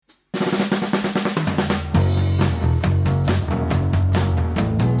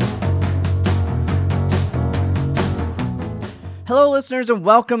Hello, listeners, and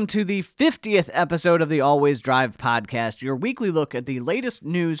welcome to the 50th episode of the AllWaysDrive podcast, your weekly look at the latest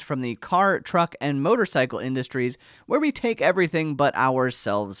news from the car, truck, and motorcycle industries, where we take everything but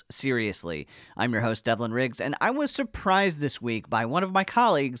ourselves seriously. I'm your host, Devlin Riggs, and I was surprised this week by one of my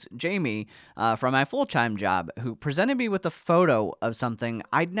colleagues, Jamie, from my full-time job, who presented me with a photo of something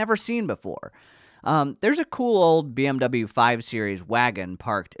I'd never seen before. There's a cool old BMW 5 Series wagon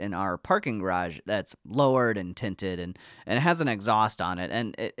parked in our parking garage that's lowered and tinted, and it has an exhaust on it,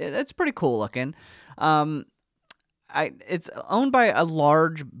 and it's pretty cool looking. It's owned by a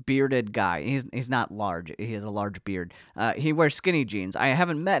large bearded guy. He's not large. He has a large beard. He wears skinny jeans. I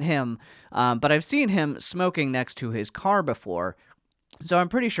haven't met him, but I've seen him smoking next to his car before, so I'm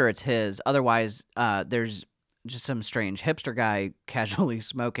pretty sure it's his. Otherwise, there's just some strange hipster guy casually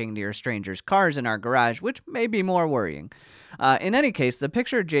smoking near strangers' cars in our garage, which may be more worrying. In any case, the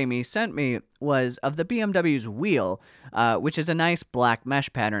picture Jamie sent me was of the BMW's wheel, which is a nice black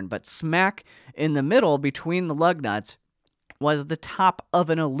mesh pattern, but smack in the middle between the lug nuts was the top of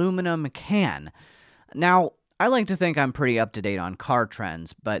an aluminum can. Now, I like to think I'm pretty up to date on car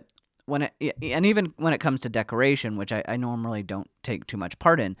trends, but even when it comes to decoration, which I normally don't take too much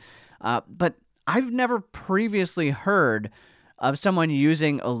part in, but I've never previously heard of someone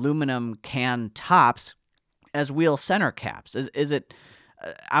using aluminum can tops as wheel center caps. Is it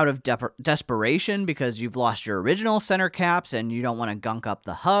out of desperation because you've lost your original center caps and you don't want to gunk up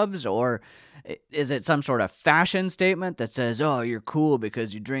the hubs? Or is it some sort of fashion statement that says, oh, you're cool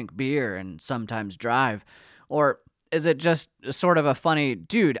because you drink beer and sometimes drive? Or is it just sort of a funny,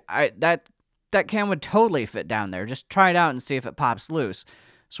 dude, that can would totally fit down there. Just try it out and see if it pops loose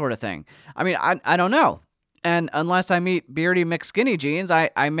sort of thing. I mean, I don't know. And unless I meet Beardy McSkinny Jeans,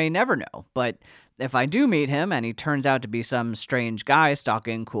 I may never know. But if I do meet him and he turns out to be some strange guy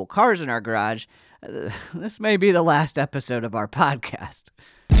stalking cool cars in our garage, this may be the last episode of our podcast.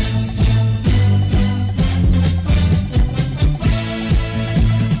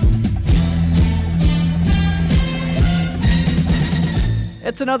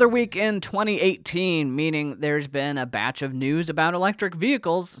 It's another week in 2018, meaning there's been a batch of news about electric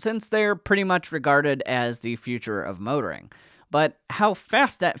vehicles since they're pretty much regarded as the future of motoring. But how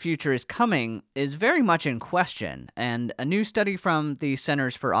fast that future is coming is very much in question, and a new study from the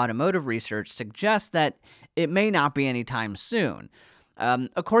Centers for Automotive Research suggests that it may not be anytime soon.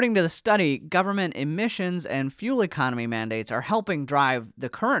 According to the study, government emissions and fuel economy mandates are helping drive the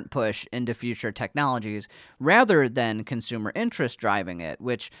current push into future technologies rather than consumer interest driving it,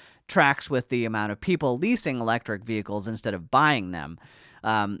 which tracks with the amount of people leasing electric vehicles instead of buying them.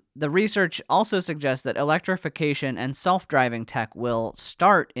 The research also suggests that electrification and self-driving tech will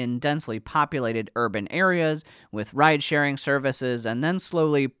start in densely populated urban areas with ride-sharing services and then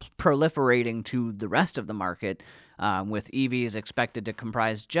slowly proliferating to the rest of the market, with EVs expected to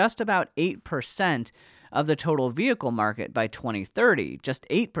comprise just about 8% of the total vehicle market by 2030, just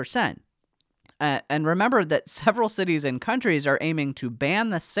 8%. And remember that several cities and countries are aiming to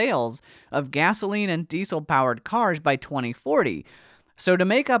ban the sales of gasoline and diesel-powered cars by 2040. So to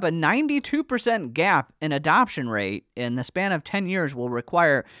make up a 92% gap in adoption rate in the span of 10 years will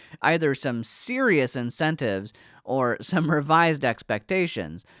require either some serious incentives or some revised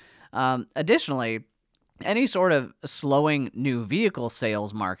expectations. Additionally, any sort of slowing new vehicle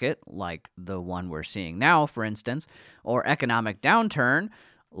sales market, like the one we're seeing now, for instance, or economic downturn,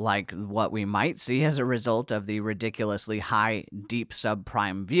 like what we might see as a result of the ridiculously high, deep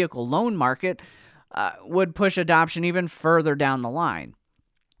subprime vehicle loan market, would push adoption even further down the line.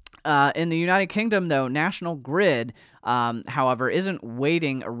 In the United Kingdom, though, National Grid, however, isn't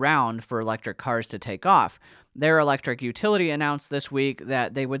waiting around for electric cars to take off. Their electric utility announced this week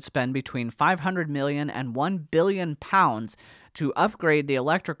that they would spend between $500 million and £1 billion to upgrade the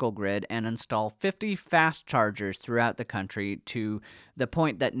electrical grid and install 50 fast chargers throughout the country to the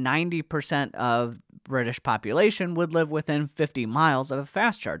point that 90% of British population would live within 50 miles of a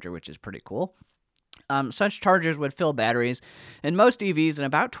fast charger, which is pretty cool. Such chargers would fill batteries in most EVs in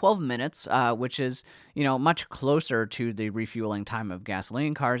about 12 minutes, which is, much closer to the refueling time of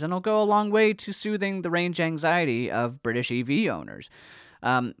gasoline cars, and will go a long way to soothing the range anxiety of British EV owners.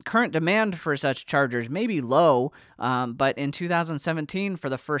 Current demand for such chargers may be low, but in 2017, for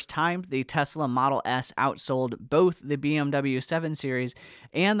the first time, the Tesla Model S outsold both the BMW 7 Series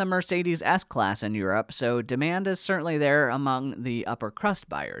and the Mercedes S-Class in Europe, so demand is certainly there among the upper crust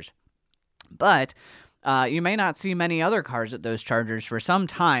buyers. But you may not see many other cars at those chargers for some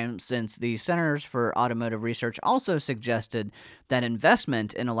time, since the Centers for Automotive Research also suggested that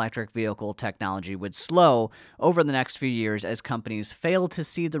investment in electric vehicle technology would slow over the next few years as companies fail to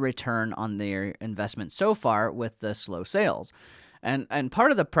see the return on their investment so far with the slow sales. And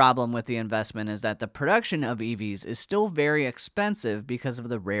part of the problem with the investment is that the production of EVs is still very expensive because of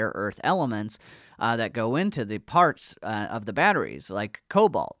the rare earth elements that go into the parts of the batteries, like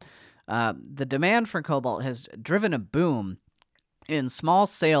cobalt. The demand for cobalt has driven a boom in small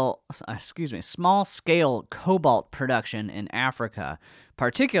scale cobalt production in Africa,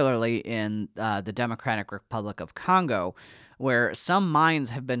 particularly in the Democratic Republic of Congo, where some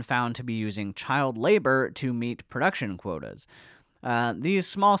mines have been found to be using child labor to meet production quotas. These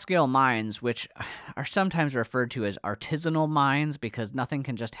small-scale mines, which are sometimes referred to as artisanal mines because nothing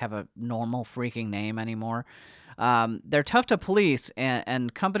can just have a normal freaking name anymore, they're tough to police,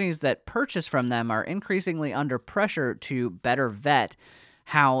 and companies that purchase from them are increasingly under pressure to better vet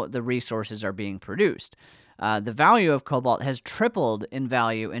how the resources are being produced. The value of cobalt has tripled in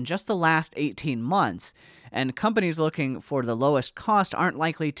value in just the last 18 months, and companies looking for the lowest cost aren't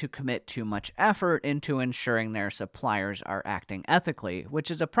likely to commit too much effort into ensuring their suppliers are acting ethically,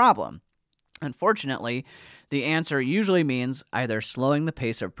 which is a problem. Unfortunately, the answer usually means either slowing the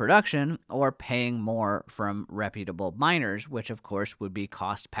pace of production or paying more from reputable miners, which of course would be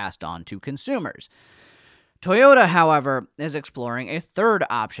cost passed on to consumers. Toyota, however, is exploring a third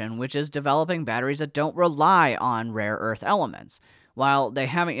option, which is developing batteries that don't rely on rare earth elements. While they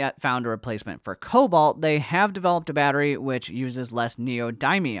haven't yet found a replacement for cobalt, they have developed a battery which uses less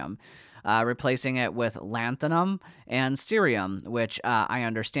neodymium, replacing it with lanthanum and cerium, which I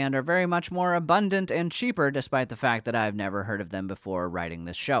understand are very much more abundant and cheaper, despite the fact that I've never heard of them before writing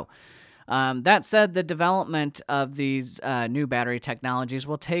this show. That said, the development of these new battery technologies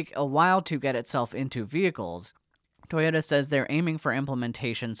will take a while to get itself into vehicles. Toyota says they're aiming for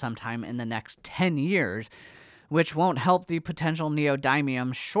implementation sometime in the next 10 years, which won't help the potential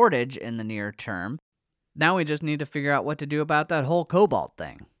neodymium shortage in the near term. Now we just need to figure out what to do about that whole cobalt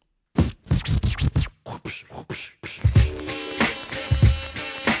thing.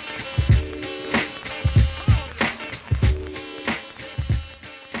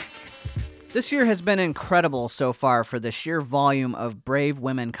 This year has been incredible so far for the sheer volume of brave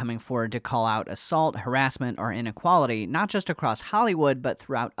women coming forward to call out assault, harassment, or inequality, not just across Hollywood, but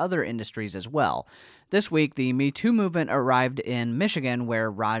throughout other industries as well. This week, the Me Too movement arrived in Michigan, where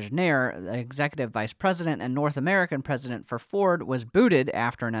Raj Nair, the executive vice president and North American president for Ford, was booted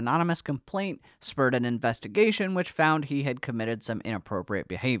after an anonymous complaint spurred an investigation which found he had committed some inappropriate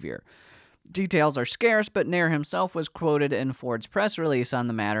behavior. Details are scarce, but Nair himself was quoted in Ford's press release on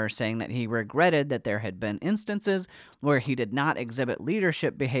the matter, saying that he regretted that there had been instances where he did not exhibit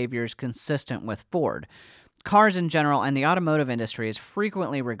leadership behaviors consistent with Ford. Cars in general and the automotive industry is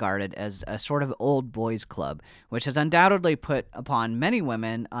frequently regarded as a sort of old boys club, which has undoubtedly put upon many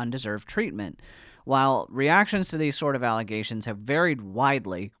women undeserved treatment. While reactions to these sort of allegations have varied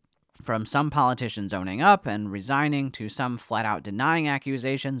widely, from some politicians owning up and resigning to some flat-out denying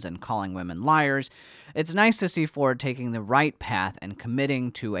accusations and calling women liars, it's nice to see Ford taking the right path and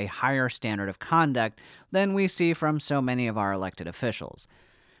committing to a higher standard of conduct than we see from so many of our elected officials.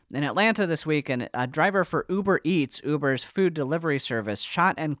 In Atlanta this week, a driver for Uber Eats, Uber's food delivery service,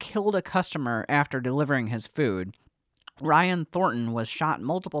 shot and killed a customer after delivering his food. Ryan Thornton was shot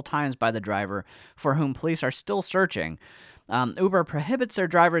multiple times by the driver, for whom police are still searching. Uber prohibits their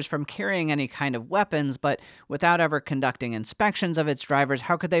drivers from carrying any kind of weapons, but without ever conducting inspections of its drivers,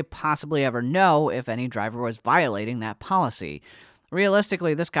 how could they possibly ever know if any driver was violating that policy?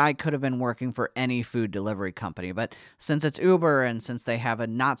 Realistically, this guy could have been working for any food delivery company, but since it's Uber and since they have a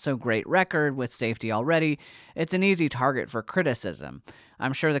not-so-great record with safety already, it's an easy target for criticism.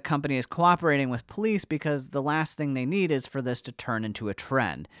 I'm sure the company is cooperating with police because the last thing they need is for this to turn into a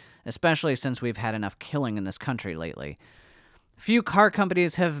trend, especially since we've had enough killing in this country lately. Few car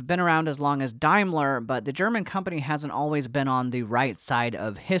companies have been around as long as Daimler, but the German company hasn't always been on the right side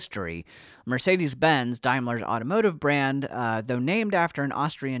of history. Mercedes-Benz, Daimler's automotive brand, though named after an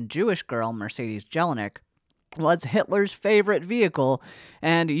Austrian Jewish girl, Mercedes Jelinek, was Hitler's favorite vehicle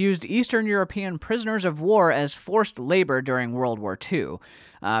and used Eastern European prisoners of war as forced labor during World War II.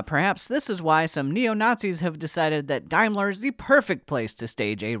 Perhaps this is why some neo-Nazis have decided that Daimler is the perfect place to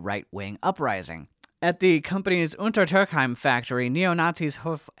stage a right-wing uprising. At the company's Untertürkheim factory, neo-Nazis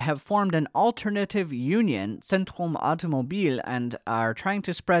have formed an alternative union, Zentrum Automobil, and are trying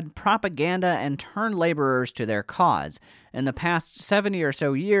to spread propaganda and turn laborers to their cause. In the past 70 or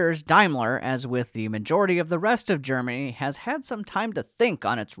so years, Daimler, as with the majority of the rest of Germany, has had some time to think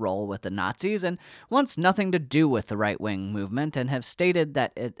on its role with the Nazis and wants nothing to do with the right-wing movement, and have stated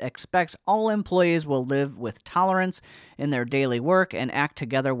that it expects all employees will live with tolerance in their daily work and act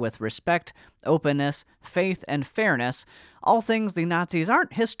together with respect, openness, faith, and fairness, all things the Nazis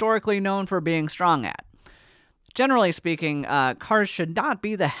aren't historically known for being strong at. Generally speaking, cars should not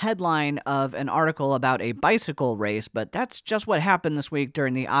be the headline of an article about a bicycle race, but that's just what happened this week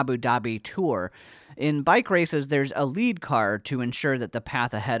during the Abu Dhabi Tour. In bike races, there's a lead car to ensure that the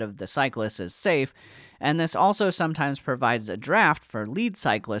path ahead of the cyclist is safe, and this also sometimes provides a draft for lead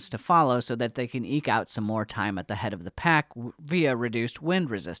cyclists to follow so that they can eke out some more time at the head of the pack via reduced wind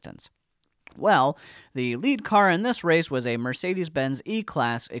resistance. Well, the lead car in this race was a Mercedes-Benz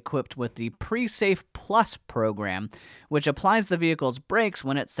E-Class equipped with the Pre-Safe Plus program, which applies the vehicle's brakes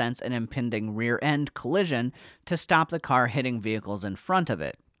when it senses an impending rear-end collision to stop the car hitting vehicles in front of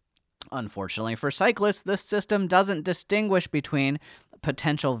it. Unfortunately for cyclists, this system doesn't distinguish between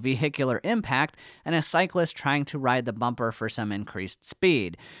potential vehicular impact and a cyclist trying to ride the bumper for some increased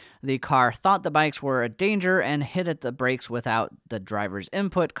speed. The car thought the bikes were a danger and hit at the brakes without the driver's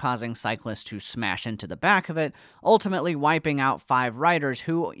input, causing cyclists to smash into the back of it, ultimately wiping out 5 riders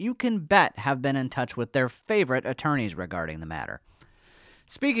who you can bet have been in touch with their favorite attorneys regarding the matter.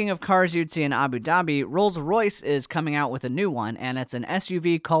 Speaking of cars you'd see in Abu Dhabi, Rolls-Royce is coming out with a new one, and it's an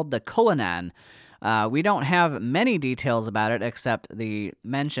SUV called the Cullinan. We don't have many details about it except the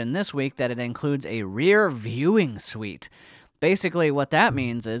mention this week that it includes a rear viewing suite. Basically, what that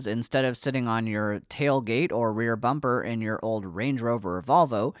means is instead of sitting on your tailgate or rear bumper in your old Range Rover or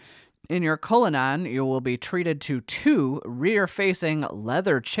Volvo, in your Cullinan, you will be treated to 2 rear-facing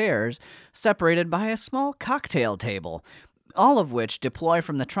leather chairs separated by a small cocktail table, all of which deploy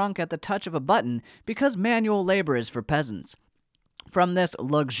from the trunk at the touch of a button because manual labor is for peasants. From this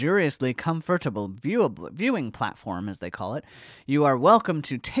luxuriously comfortable viewing platform, as they call it, you are welcome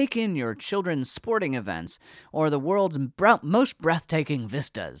to take in your children's sporting events, or the world's most breathtaking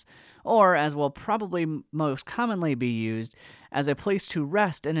vistas, or, as will probably most commonly be used, as a place to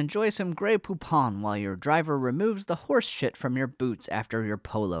rest and enjoy some Grey Poupon while your driver removes the horse shit from your boots after your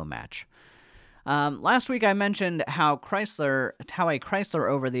polo match. Last week I mentioned how a Chrysler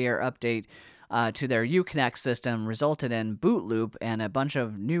over-the-air update to their Uconnect system resulted in boot loop and a bunch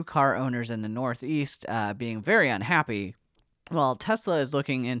of new car owners in the Northeast being very unhappy. Well, Tesla is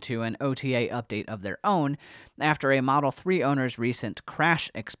looking into an OTA update of their own after a Model 3 owner's recent crash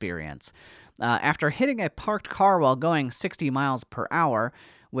experience. After hitting a parked car while going 60 miles per hour,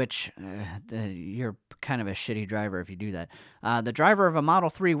 which you're kind of a shitty driver if you do that. The driver of a Model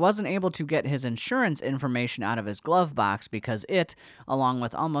 3 wasn't able to get his insurance information out of his glove box because it, along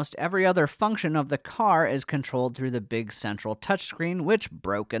with almost every other function of the car, is controlled through the big central touchscreen, which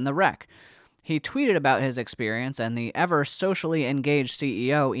broke in the wreck. He tweeted about his experience, and the ever-socially engaged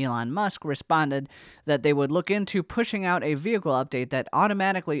CEO, Elon Musk, responded that they would look into pushing out a vehicle update that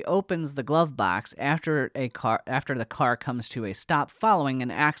automatically opens the glove box after the car comes to a stop following an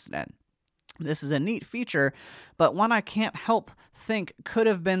accident. This is a neat feature, but one I can't help think could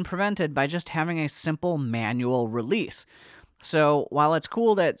have been prevented by just having a simple manual release. So, while it's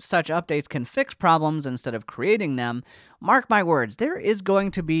cool that such updates can fix problems instead of creating them, mark my words, there is going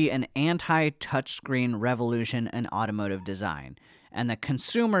to be an anti-touchscreen revolution in automotive design, and the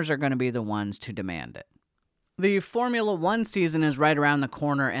consumers are going to be the ones to demand it. The Formula One season is right around the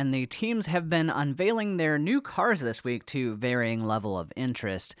corner, and the teams have been unveiling their new cars this week to varying level of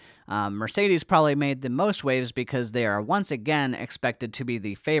interest. Mercedes probably made the most waves because they are once again expected to be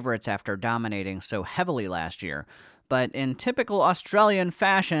the favorites after dominating so heavily last year. But in typical Australian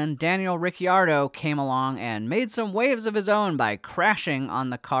fashion, Daniel Ricciardo came along and made some waves of his own by crashing on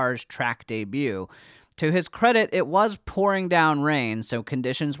the car's track debut. To his credit, it was pouring down rain, so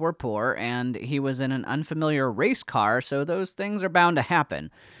conditions were poor, and he was in an unfamiliar race car, so those things are bound to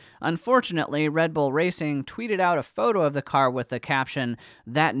happen. Unfortunately, Red Bull Racing tweeted out a photo of the car with the caption,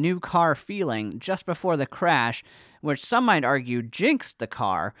 "That new car feeling," just before the crash, which some might argue jinxed the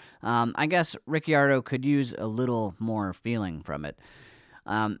car. I guess Ricciardo could use a little more feeling from it.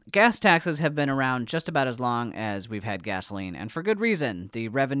 Gas taxes have been around just about as long as we've had gasoline, and for good reason. The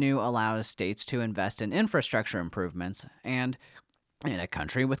revenue allows states to invest in infrastructure improvements, and in a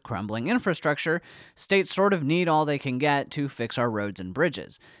country with crumbling infrastructure, states sort of need all they can get to fix our roads and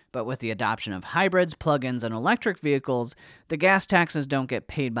bridges. But with the adoption of hybrids, plug-ins, and electric vehicles, the gas taxes don't get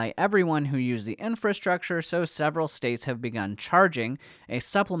paid by everyone who uses the infrastructure, so several states have begun charging a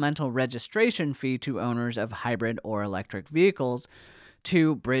supplemental registration fee to owners of hybrid or electric vehicles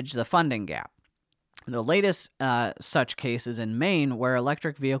to bridge the funding gap. The latest such case is in Maine, where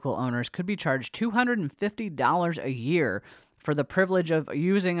electric vehicle owners could be charged $250 a year for the privilege of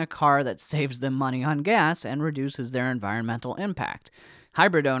using a car that saves them money on gas and reduces their environmental impact.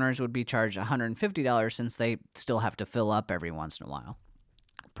 Hybrid owners would be charged $150 since they still have to fill up every once in a while.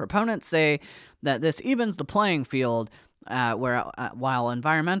 Proponents say that this evens the playing field, while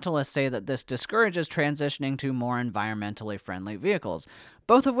environmentalists say that this discourages transitioning to more environmentally friendly vehicles,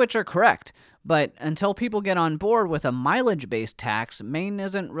 both of which are correct. But until people get on board with a mileage-based tax, Maine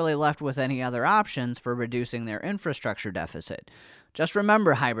isn't really left with any other options for reducing their infrastructure deficit. Just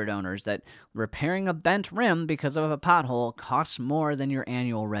remember, hybrid owners, that repairing a bent rim because of a pothole costs more than your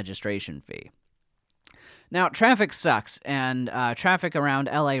annual registration fee. Now, traffic sucks, and traffic around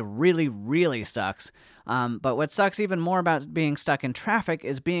LA really, really sucks. But what sucks even more about being stuck in traffic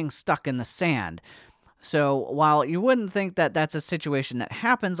is being stuck in the sand. So while you wouldn't think that that's a situation that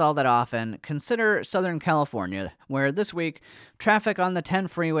happens all that often, consider Southern California, where this week traffic on the 10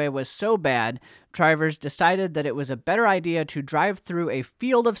 freeway was so bad, drivers decided that it was a better idea to drive through a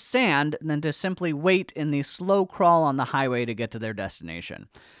field of sand than to simply wait in the slow crawl on the highway to get to their destination.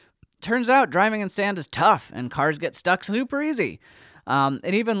 Turns out driving in sand is tough, and cars get stuck super easy.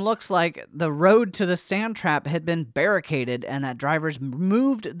 It even looks like the road to the sand trap had been barricaded and that drivers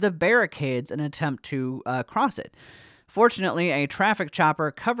moved the barricades in an attempt to cross it. Fortunately, a traffic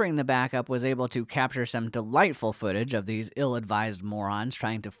chopper covering the backup was able to capture some delightful footage of these ill-advised morons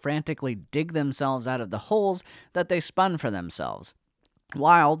trying to frantically dig themselves out of the holes that they spun for themselves,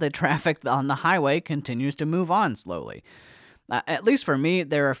 while the traffic on the highway continues to move on slowly. At least for me,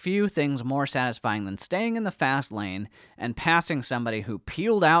 there are few things more satisfying than staying in the fast lane and passing somebody who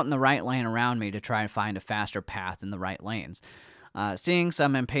peeled out in the right lane around me to try and find a faster path in the right lanes. Seeing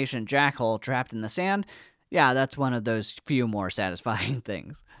some impatient jackhole trapped in the sand, yeah, that's one of those few more satisfying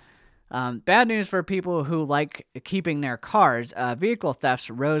things. Bad news for people who like keeping their cars. Vehicle thefts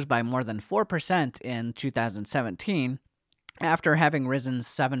rose by more than 4% in 2017, after having risen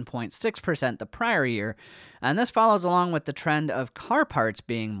 7.6% the prior year, and this follows along with the trend of car parts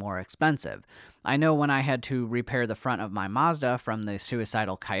being more expensive. I know when I had to repair the front of my Mazda from the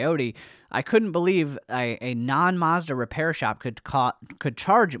suicidal Coyote, I couldn't believe a non-Mazda repair shop could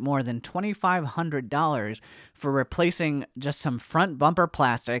charge more than $2,500 for replacing just some front bumper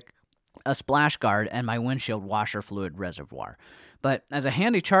plastic, a splash guard, and my windshield washer fluid reservoir. But as a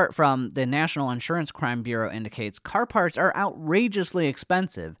handy chart from the National Insurance Crime Bureau indicates, car parts are outrageously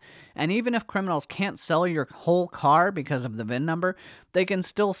expensive, and even if criminals can't sell your whole car because of the VIN number, they can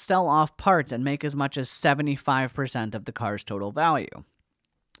still sell off parts and make as much as 75% of the car's total value.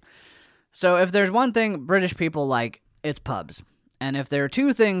 So if there's one thing British people like, it's pubs. And if there are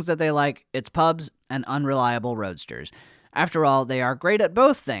two things that they like, it's pubs and unreliable roadsters. After all, they are great at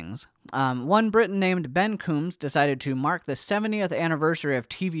both things. One Briton named Ben Coombs decided to mark the 70th anniversary of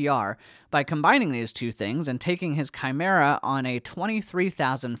TVR by combining these two things and taking his Chimera on a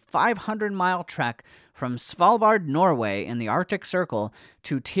 23,500-mile trek from Svalbard, Norway in the Arctic Circle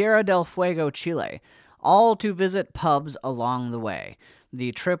to Tierra del Fuego, Chile, all to visit pubs along the way.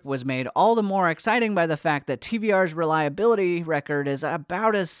 The trip was made all the more exciting by the fact that TVR's reliability record is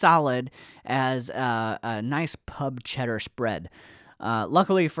about as solid as a nice pub cheddar spread.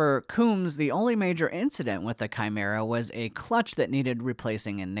 Luckily for Coombs, the only major incident with the Chimera was a clutch that needed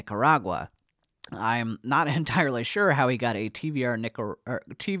replacing in Nicaragua. I'm not entirely sure how he got a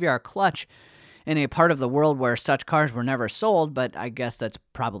TVR clutch in a part of the world where such cars were never sold, but I guess that's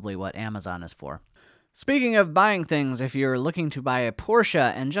probably what Amazon is for. Speaking of buying things, if you're looking to buy a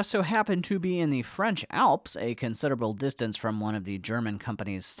Porsche and just so happen to be in the French Alps, a considerable distance from one of the German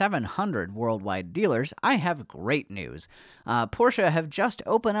company's 700 worldwide dealers, I have great news. Porsche have just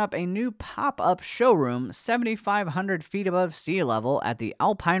opened up a new pop-up showroom 7,500 feet above sea level at the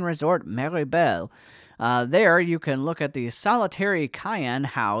Alpine Resort Meribel. There, you can look at the solitary Cayenne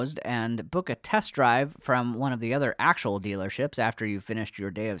housed and book a test drive from one of the other actual dealerships after you've finished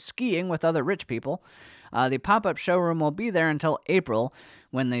your day of skiing with other rich people. The pop-up showroom will be there until April,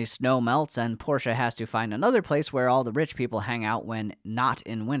 when the snow melts and Porsche has to find another place where all the rich people hang out when not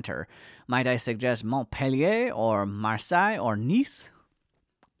in winter. Might I suggest Montpellier or Marseille or Nice?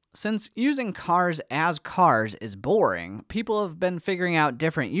 Since using cars as cars is boring, people have been figuring out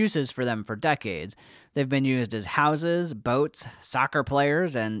different uses for them for decades. They've been used as houses, boats, soccer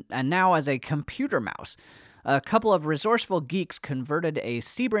players, and now as a computer mouse. A couple of resourceful geeks converted a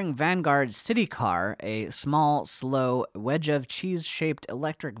Sebring Vanguard city car, a small, slow, wedge-of-cheese-shaped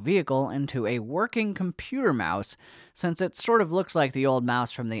electric vehicle, into a working computer mouse, since it sort of looks like the old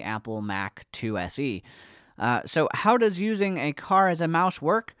mouse from the Apple Mac II SE. So how does using a car as a mouse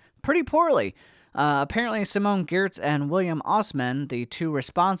work? Pretty poorly. Apparently, Simone Geertz and William Osman, the two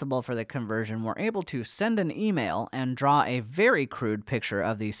responsible for the conversion, were able to send an email and draw a very crude picture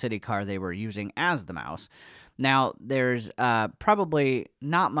of the city car they were using as the mouse. Now, there's probably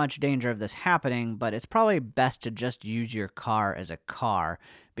not much danger of this happening, but it's probably best to just use your car as a car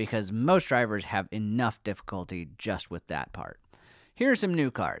because most drivers have enough difficulty just with that part. Here are some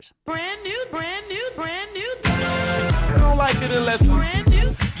new cars. Brand new, brand new, brand new. I don't like it unless it's brand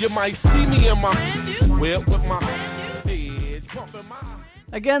new. You might see me in my whip with my head pumping my...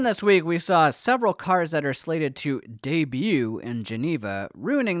 Again this week, we saw several cars that are slated to debut in Geneva,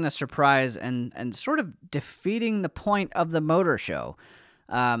 ruining the surprise and sort of defeating the point of the motor show.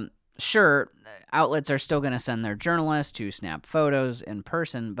 Sure, outlets are still going to send their journalists to snap photos in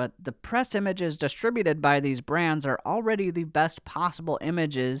person, but the press images distributed by these brands are already the best possible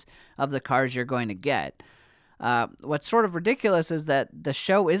images of the cars you're going to get. What's sort of ridiculous is that the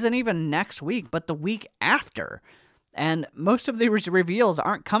show isn't even next week, but the week after. And most of these reveals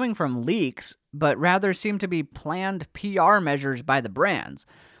aren't coming from leaks, but rather seem to be planned PR measures by the brands.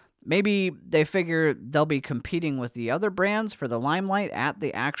 Maybe they figure they'll be competing with the other brands for the limelight at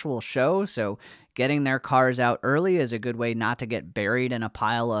the actual show, so getting their cars out early is a good way not to get buried in a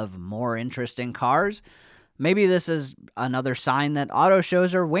pile of more interesting cars. Maybe this is another sign that auto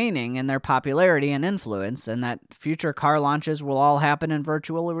shows are waning in their popularity and influence, and that future car launches will all happen in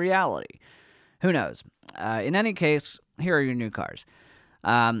virtual reality. Who knows? In any case, here are your new cars.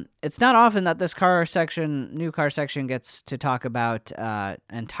 It's not often that this new car section gets to talk about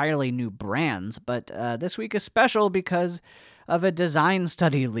entirely new brands, but this week is special because of a design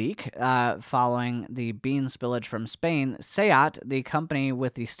study leak following the bean spillage from Spain. Seat, the company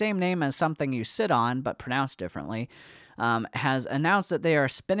with the same name as something you sit on but pronounced differently, has announced that they are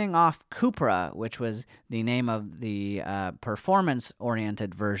spinning off Cupra, which was the name of the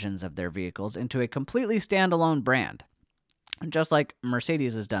performance-oriented versions of their vehicles, into a completely standalone brand. Just like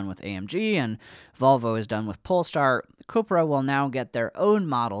Mercedes has done with AMG and Volvo has done with Polestar, Cupra will now get their own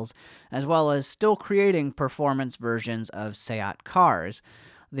models, as well as still creating performance versions of Seat cars.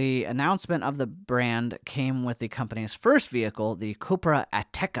 The announcement of the brand came with the company's first vehicle, the Cupra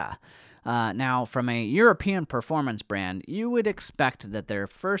Ateca. Now, from a European performance brand, you would expect that their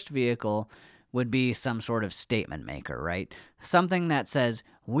first vehicle would be some sort of statement maker, right? Something that says,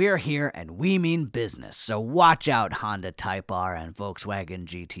 we're here and we mean business, so watch out, Honda Type R and Volkswagen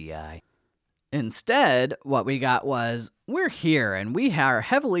GTI. Instead, what we got was, we're here and we are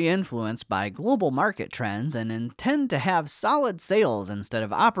heavily influenced by global market trends and intend to have solid sales instead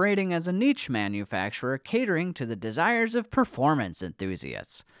of operating as a niche manufacturer catering to the desires of performance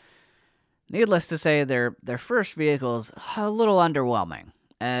enthusiasts. Needless to say, their first vehicle's a little underwhelming.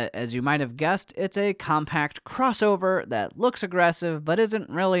 As you might have guessed, it's a compact crossover that looks aggressive but isn't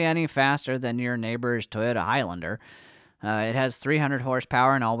really any faster than your neighbor's Toyota Highlander. It has 300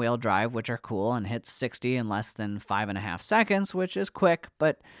 horsepower and all-wheel drive, which are cool, and hits 60 in less than 5.5 seconds, which is quick,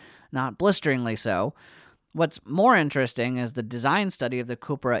 but not blisteringly so. What's more interesting is the design study of the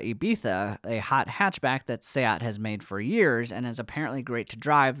Cupra Ibiza, a hot hatchback that Seat has made for years and is apparently great to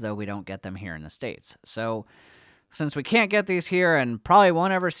drive, though we don't get them here in the States. So, since we can't get these here and probably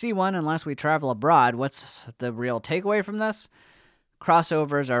won't ever see one unless we travel abroad, what's the real takeaway from this?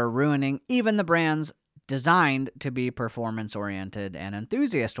 Crossovers are ruining even the brands designed to be performance-oriented and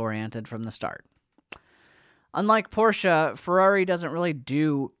enthusiast-oriented from the start. Unlike Porsche, Ferrari doesn't really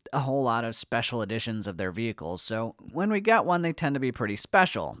do a whole lot of special editions of their vehicles, so when we get one, they tend to be pretty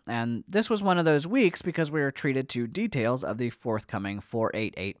special. And this was one of those weeks because we were treated to details of the forthcoming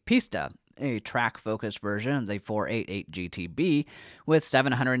 488 Pista, a track-focused version of the 488 GTB with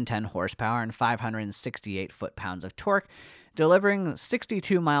 710 horsepower and 568 foot-pounds of torque, delivering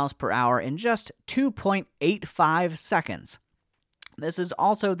 62 miles per hour in just 2.85 seconds. This is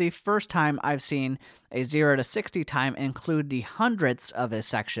also the first time I've seen a 0 to 60 time include the hundredths of a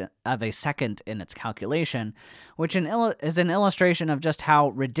second in its calculation, which is an illustration of just how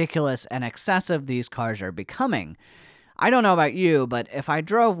ridiculous and excessive these cars are becoming. I don't know about you, but if I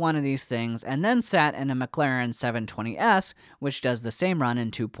drove one of these things and then sat in a McLaren 720S, which does the same run in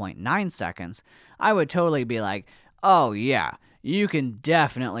 2.9 seconds, I would totally be like, oh yeah, you can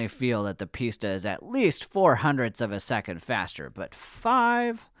definitely feel that the Pista is at least 400ths of a second faster, but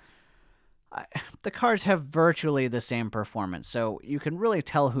the cars have virtually the same performance, so you can really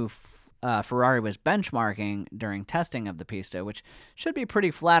tell who Ferrari was benchmarking during testing of the Pista, which should be pretty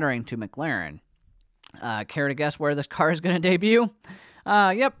flattering to McLaren. Care to guess where this car is going to debut?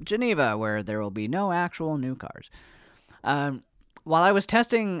 Yep, Geneva, where there will be no actual new cars. When I was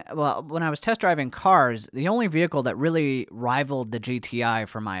test driving cars, the only vehicle that really rivaled the GTI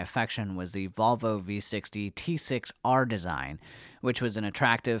for my affection was the Volvo V60 T6R design, which was an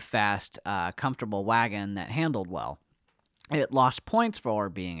attractive, fast, comfortable wagon that handled well. It lost points for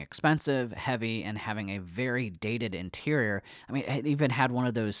being expensive, heavy, and having a very dated interior. I mean, it even had one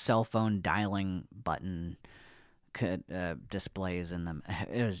of those cell phone dialing button displays in them.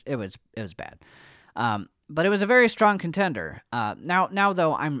 It was bad. But it was a very strong contender. Now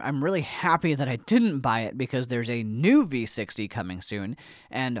though, I'm really happy that I didn't buy it because there's a new V60 coming soon,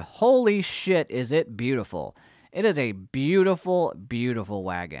 and holy shit, is it beautiful! It is a beautiful, beautiful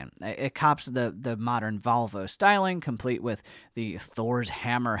wagon. It cops the modern Volvo styling, complete with the Thor's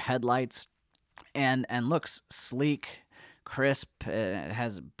hammer headlights, and looks sleek, crisp. It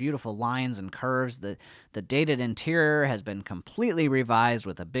has beautiful lines and curves. The dated interior has been completely revised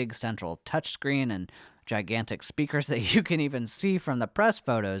with a big central touchscreen and gigantic speakers that you can even see from the press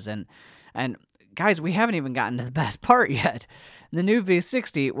photos. And guys, we haven't even gotten to the best part yet. The new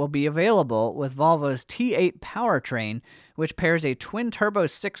V60 will be available with Volvo's T8 powertrain, which pairs a twin-turbo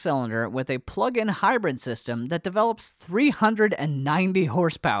six-cylinder with a plug-in hybrid system that develops 390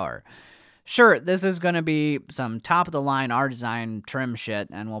 horsepower. Sure, this is going to be some top-of-the-line R-Design trim shit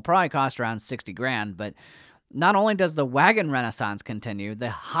and will probably cost around $60,000, but not only does the wagon renaissance continue, the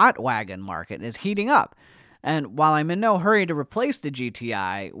hot wagon market is heating up. And while I'm in no hurry to replace the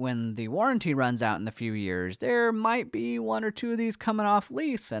GTI when the warranty runs out in a few years, there might be one or two of these coming off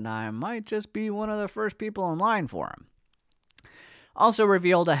lease, and I might just be one of the first people in line for them. Also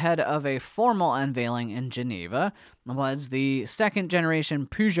revealed ahead of a formal unveiling in Geneva was the second-generation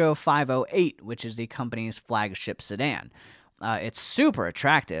Peugeot 508, which is the company's flagship sedan. It's super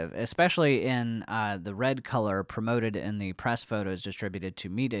attractive, especially in the red color promoted in the press photos distributed to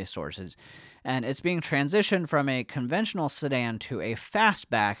media sources. And it's being transitioned from a conventional sedan to a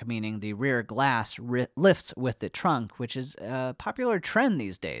fastback, meaning the rear glass lifts with the trunk, which is a popular trend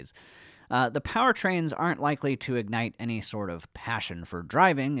these days. The powertrains aren't likely to ignite any sort of passion for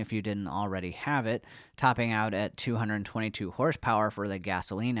driving if you didn't already have it, topping out at 222 horsepower for the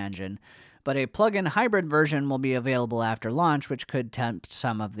gasoline engine. But a plug-in hybrid version will be available after launch, which could tempt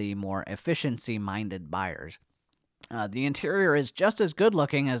some of the more efficiency-minded buyers. The interior is just as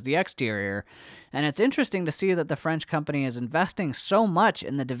good-looking as the exterior, and it's interesting to see that the French company is investing so much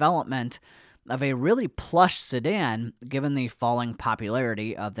in the development of a really plush sedan, given the falling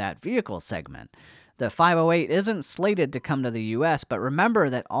popularity of that vehicle segment. The 508 isn't slated to come to the U.S., but remember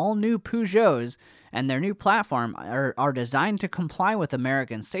that all new Peugeots and their new platform are designed to comply with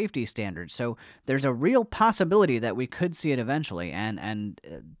American safety standards, so there's a real possibility that we could see it eventually, and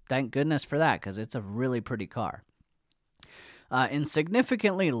thank goodness for that, because it's a really pretty car. In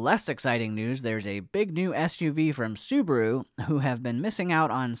significantly less exciting news, there's a big new SUV from Subaru, who have been missing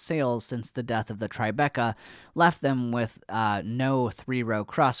out on sales since the death of the Tribeca left them with no three-row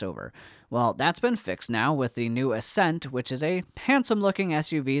crossover. Well, that's been fixed now with the new Ascent, which is a handsome-looking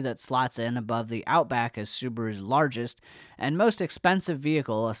SUV that slots in above the Outback as Subaru's largest and most expensive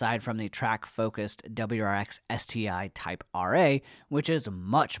vehicle aside from the track-focused WRX STI Type RA, which is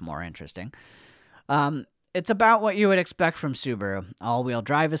much more interesting. It's about what you would expect from Subaru. All-wheel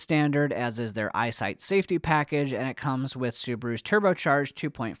drive is standard, as is their EyeSight safety package, and it comes with Subaru's turbocharged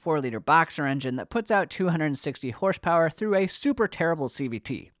 2.4-liter boxer engine that puts out 260 horsepower through a super terrible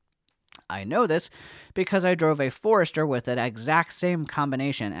CVT. I know this because I drove a Forester with that exact same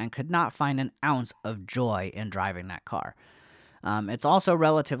combination and could not find an ounce of joy in driving that car. It's also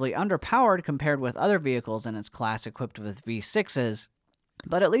relatively underpowered compared with other vehicles in its class equipped with V6s,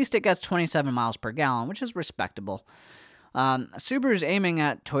 but at least it gets 27 miles per gallon, which is respectable. Subaru's aiming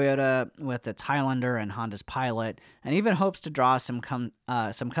at Toyota with its Highlander and Honda's Pilot, and even hopes to draw some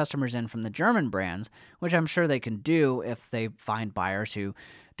customers in from the German brands, which I'm sure they can do if they find buyers who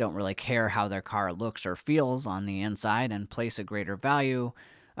don't really care how their car looks or feels on the inside and place a greater value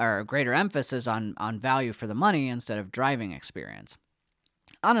or a greater emphasis on value for the money instead of driving experience.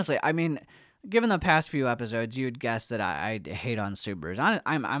 Honestly, I mean, given the past few episodes, you'd guess that I hate on Subarus.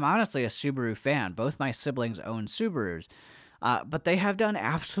 I'm honestly a Subaru fan. Both my siblings own Subarus, but they have done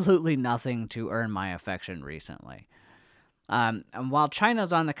absolutely nothing to earn my affection recently. And while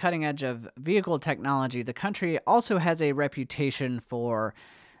China's on the cutting edge of vehicle technology, the country also has a reputation for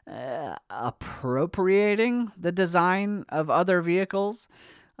appropriating the design of other vehicles.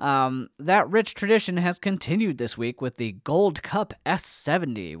 That rich tradition has continued this week with the Gold Cup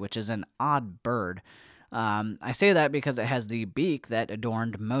S70, which is an odd bird. I say that because it has the beak that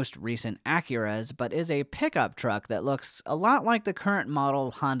adorned most recent Acuras, but is a pickup truck that looks a lot like the current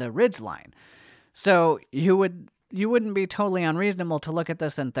model Honda Ridgeline. So you wouldn't be totally unreasonable to look at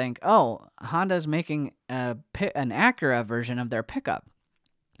this and think, oh, Honda's making an Acura version of their pickup.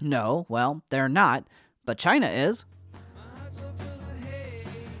 No, well, they're not, but China is.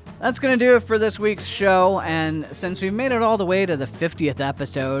 That's going to do it for this week's show, and since we've made it all the way to the 50th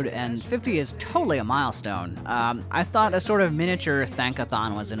episode, and 50 is totally a milestone, I thought a sort of miniature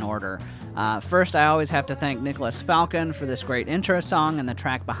thank-a-thon was in order. First, I always have to thank Nicholas Falcon for this great intro song, and the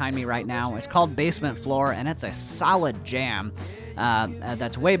track behind me right now is called Basement Floor, and it's a solid jam.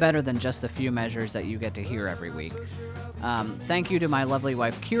 That's way better than just the few measures that you get to hear every week. Thank you to my lovely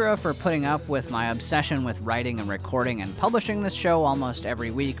wife Kira for putting up with my obsession with writing and recording and publishing this show almost every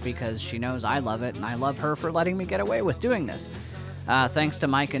week, because she knows I love it and I love her for letting me get away with doing this. Thanks to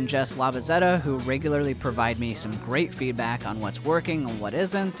Mike and Jess Lavazetta, who regularly provide me some great feedback on what's working and what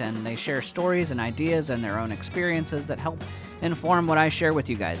isn't, and they share stories and ideas and their own experiences that help inform what I share with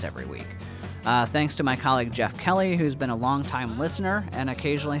you guys every week. Thanks to my colleague Jeff Kelly, who's been a long-time listener and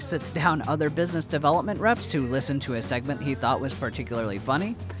occasionally sits down other business development reps to listen to a segment he thought was particularly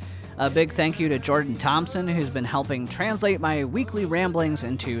funny. A big thank you to Jordan Thompson, who's been helping translate my weekly ramblings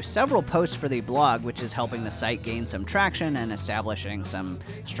into several posts for the blog, which is helping the site gain some traction and establishing some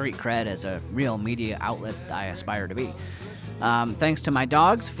street cred as a real media outlet I aspire to be. Thanks to my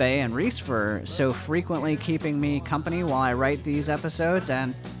dogs, Faye and Reese, for so frequently keeping me company while I write these episodes,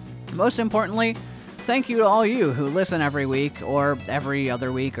 and most importantly, thank you to all you who listen every week, or every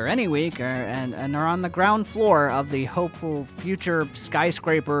other week, or any week, and are on the ground floor of the hopeful future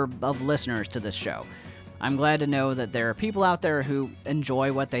skyscraper of listeners to this show. I'm glad to know that there are people out there who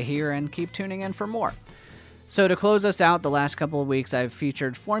enjoy what they hear and keep tuning in for more. So to close us out, the last couple of weeks I've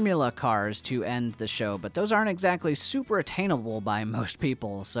featured formula cars to end the show, but those aren't exactly super attainable by most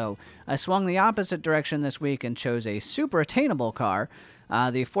people, so I swung the opposite direction this week and chose a super attainable car,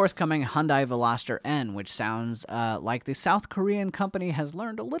 the forthcoming Hyundai Veloster N, which sounds like the South Korean company has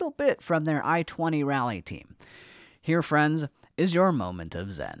learned a little bit from their I-20 rally team. Here, friends, is your moment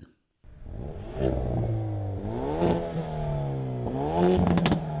of zen.